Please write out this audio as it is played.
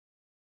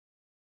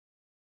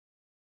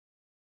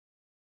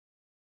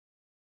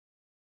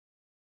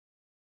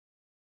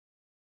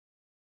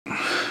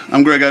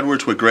I'm Greg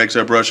Edwards with Greg's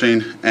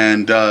Airbrushing,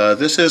 and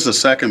this is the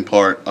second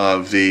part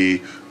of the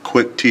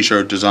quick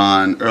t-shirt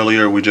design.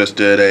 Earlier we just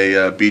did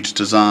a beach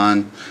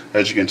design,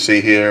 as you can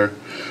see here.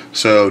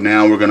 So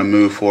now we're going to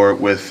move forward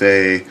with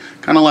a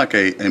kind of like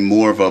a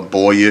more of a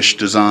boyish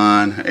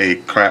design, a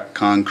cracked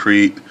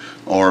concrete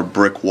or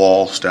brick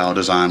wall style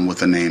design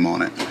with a name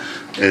on it.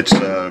 It's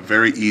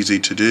very easy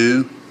to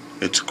do,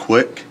 it's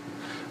quick,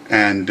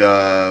 and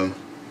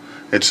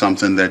it's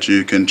something that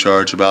you can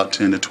charge about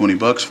 10 to 20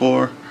 bucks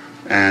for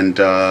and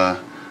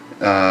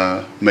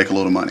make a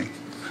little money.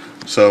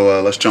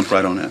 So let's jump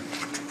right on in.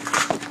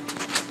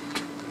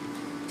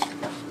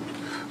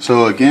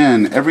 So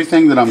again,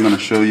 everything that I'm going to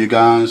show you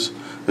guys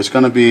is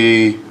going to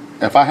be,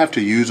 if I have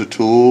to use a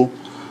tool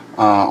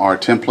or a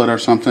template or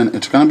something,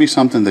 it's going to be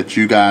something that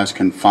you guys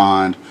can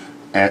find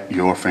at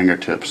your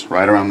fingertips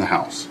right around the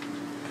house.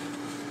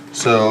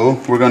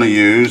 So we're going to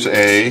use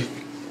a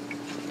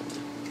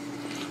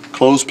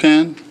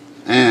clothespin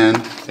and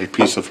a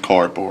piece of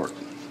cardboard.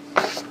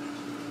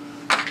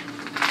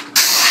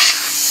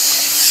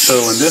 So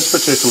in this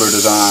particular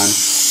design,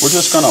 we're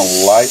just going to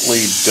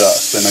lightly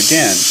dust. And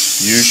again,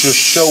 use your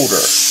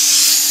shoulder,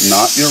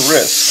 not your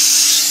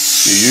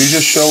wrist. You use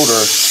your shoulder,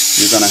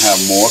 you're going to have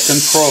more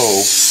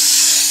control,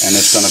 and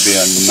it's going to be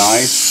a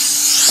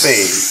nice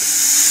fade.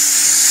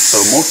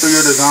 So most of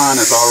your design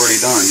is already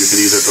done. You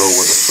can either go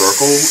with a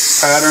circle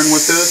pattern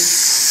with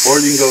this, or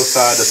you can go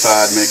side to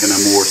side, making a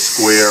more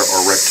square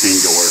or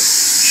rectangular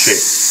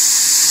shape.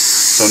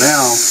 So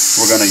now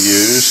we're going to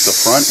use the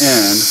front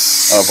end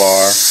of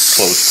our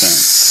clothespin.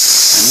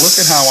 And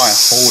look at how I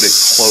hold the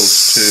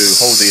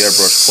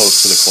airbrush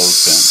close to the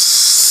clothespin.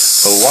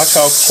 So watch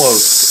how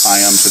close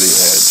I am to the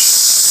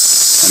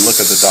edge. And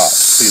look at the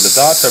dots. See, the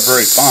dots are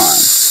very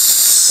fine,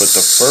 but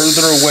the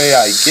further away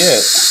I get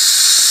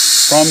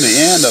from the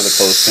end of the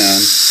clothespin,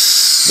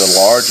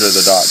 the larger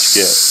the dots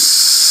get.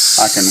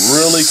 I can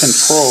really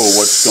control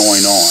what's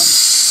going on.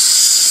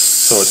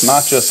 So it's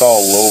not just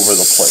all over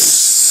the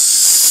place.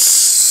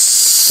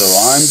 So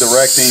I'm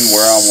directing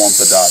where I want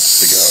the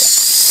dots to go.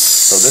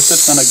 So this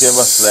is going to give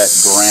us that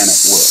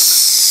granite look.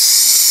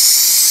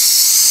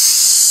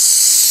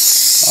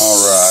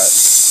 Alright,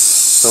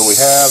 so we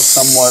have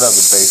somewhat of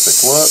a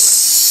basic look.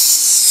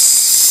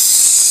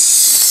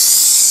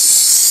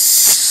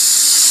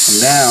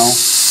 And now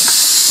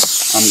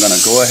I'm going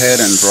to go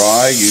ahead and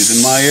draw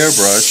using my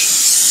airbrush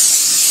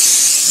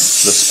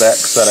the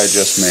specks that I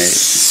just made.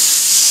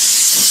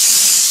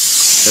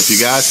 If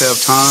you guys have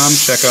time,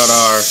 check out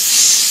our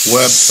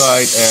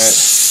website at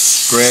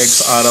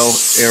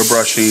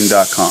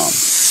gregsautoairbrushing.com.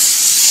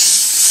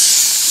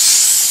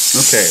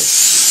 Okay,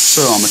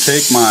 so I'm going to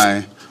take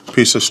my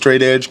piece of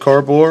straight edge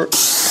cardboard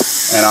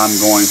and I'm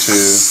going to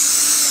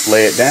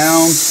lay it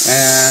down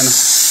and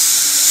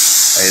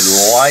a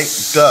light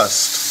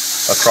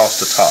dust across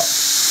the top.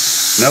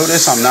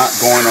 Notice I'm not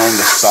going on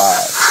the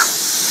side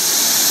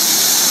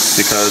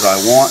because I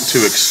want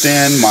to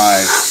extend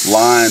my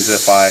lines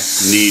if I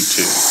need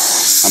to.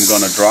 I'm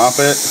going to drop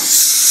it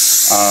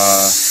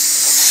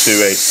to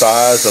a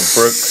size of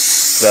brick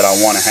that I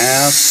want to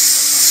have,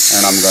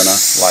 and I'm going to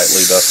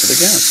lightly dust it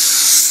again.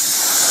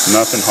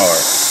 Nothing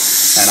hard.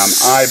 And I'm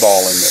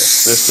eyeballing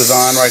this. This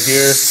design right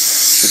here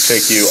should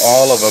take you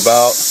all of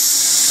about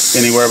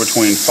anywhere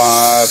between 5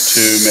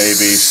 to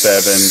maybe 7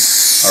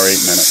 or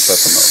 8 minutes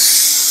at the most.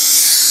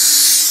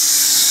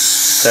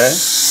 Okay?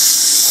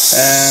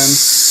 And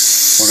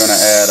we're going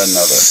to add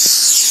another.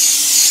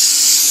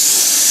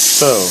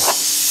 So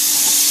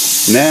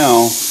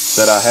now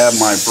that I have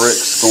my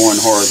bricks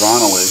going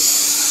horizontally,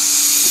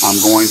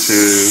 I'm going to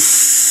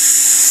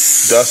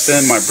dust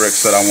in my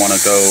bricks that I want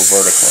to go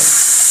vertically.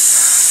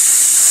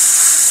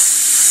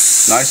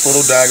 Nice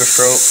little dagger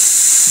stroke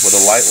with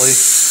a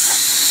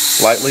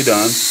lightly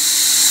done.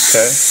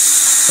 Okay,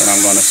 then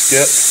I'm going to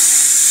skip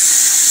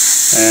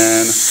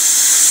and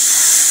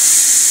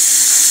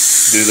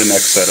do the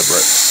next set of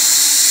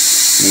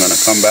bricks. I'm going to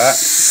come back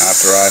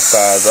after I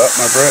size up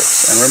my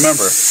bricks, and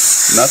remember,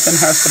 nothing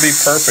has to be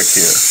perfect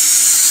here.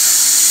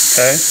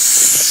 Okay?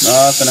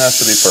 Nothing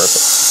has to be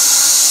perfect.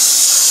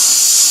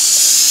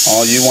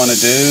 All you want to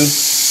do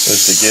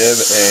is to give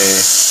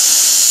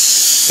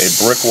a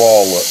brick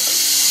wall look.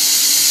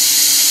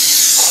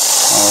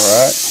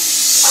 Alright.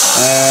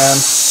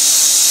 And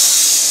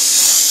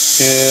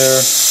here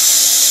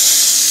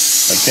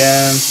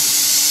again.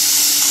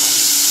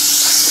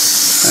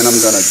 And I'm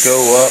going to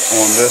go up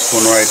on this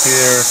one right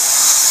here.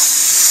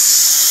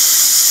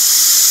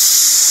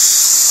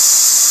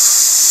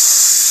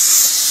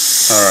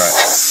 Alright.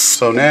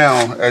 So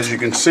now, as you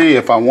can see,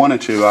 if I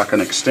wanted to, I can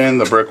extend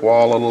the brick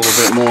wall a little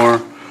bit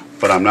more,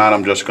 but I'm not.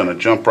 I'm just going to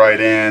jump right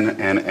in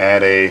and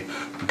add a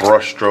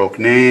brush stroke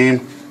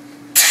name.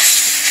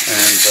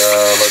 And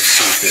let's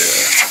see here.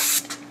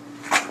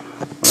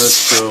 Let's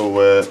go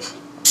with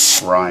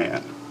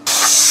Ryan.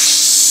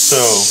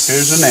 So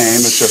here's the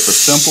name. It's just a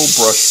simple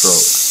brush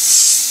stroke.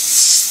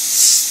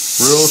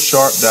 Real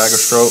sharp dagger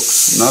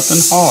strokes,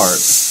 nothing hard.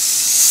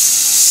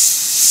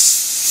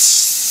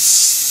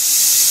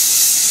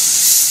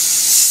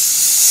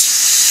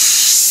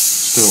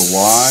 Let's do a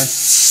Y.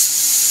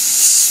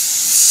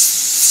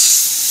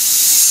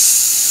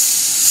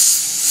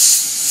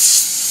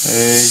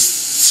 A.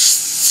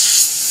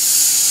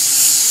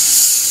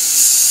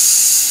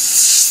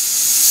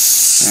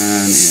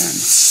 And N.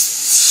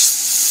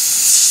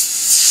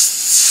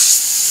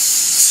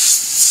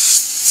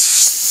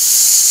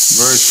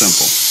 Very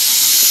simple.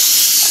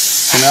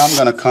 So now I'm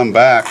going to come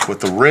back with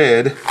the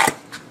red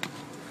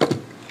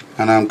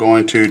and I'm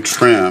going to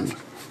trim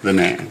the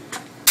name.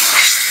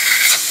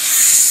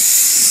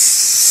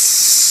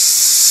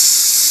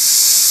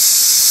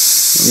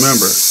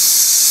 Remember,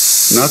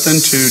 nothing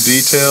too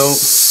detailed.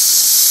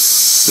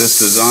 This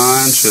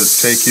design should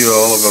take you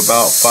all of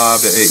about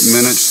 5 to 8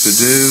 minutes to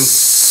do.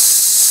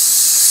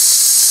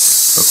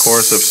 Of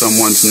course, if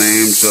someone's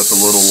name's just a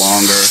little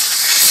longer,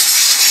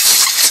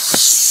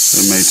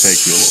 it may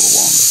take you a little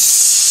longer.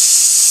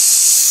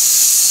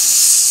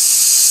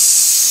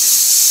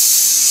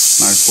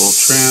 Nice little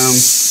trim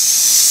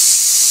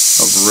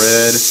of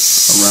red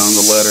around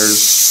the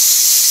letters.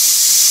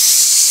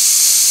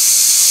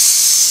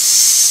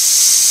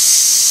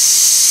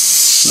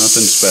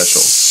 Nothing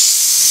special.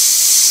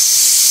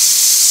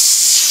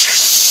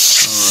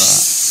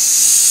 Alright.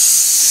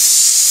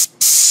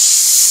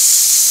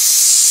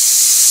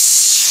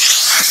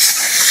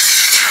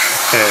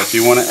 Okay, if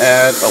you want to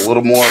add a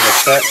little more of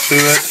effect to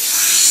it,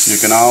 you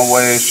can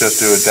always just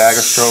do a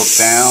dagger stroke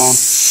down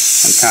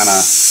and kind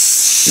of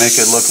make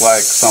it look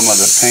like some of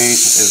the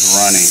paint is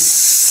running.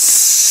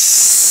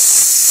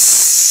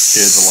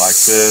 Kids are like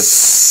this.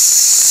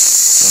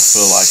 They'll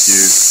feel like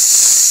you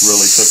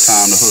really took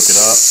time to hook it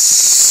up.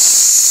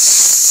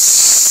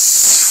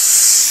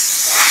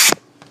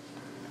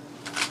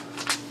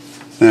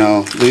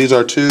 Now, these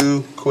are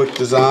two quick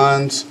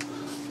designs.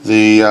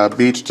 The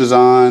beach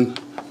design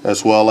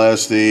as well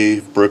as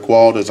the brick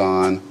wall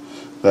design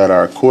that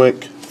are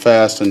quick,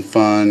 fast, and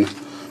fun,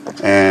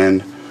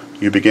 and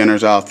you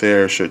beginners out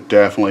there should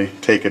definitely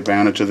take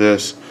advantage of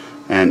this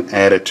and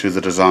add it to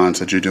the designs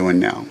that you're doing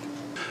now.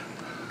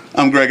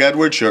 I'm Greg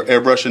Edwards, your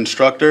airbrush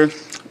instructor.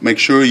 Make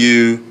sure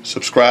you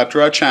subscribe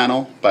to our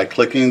channel by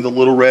clicking the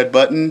little red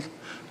button,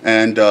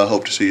 and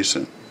hope to see you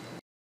soon.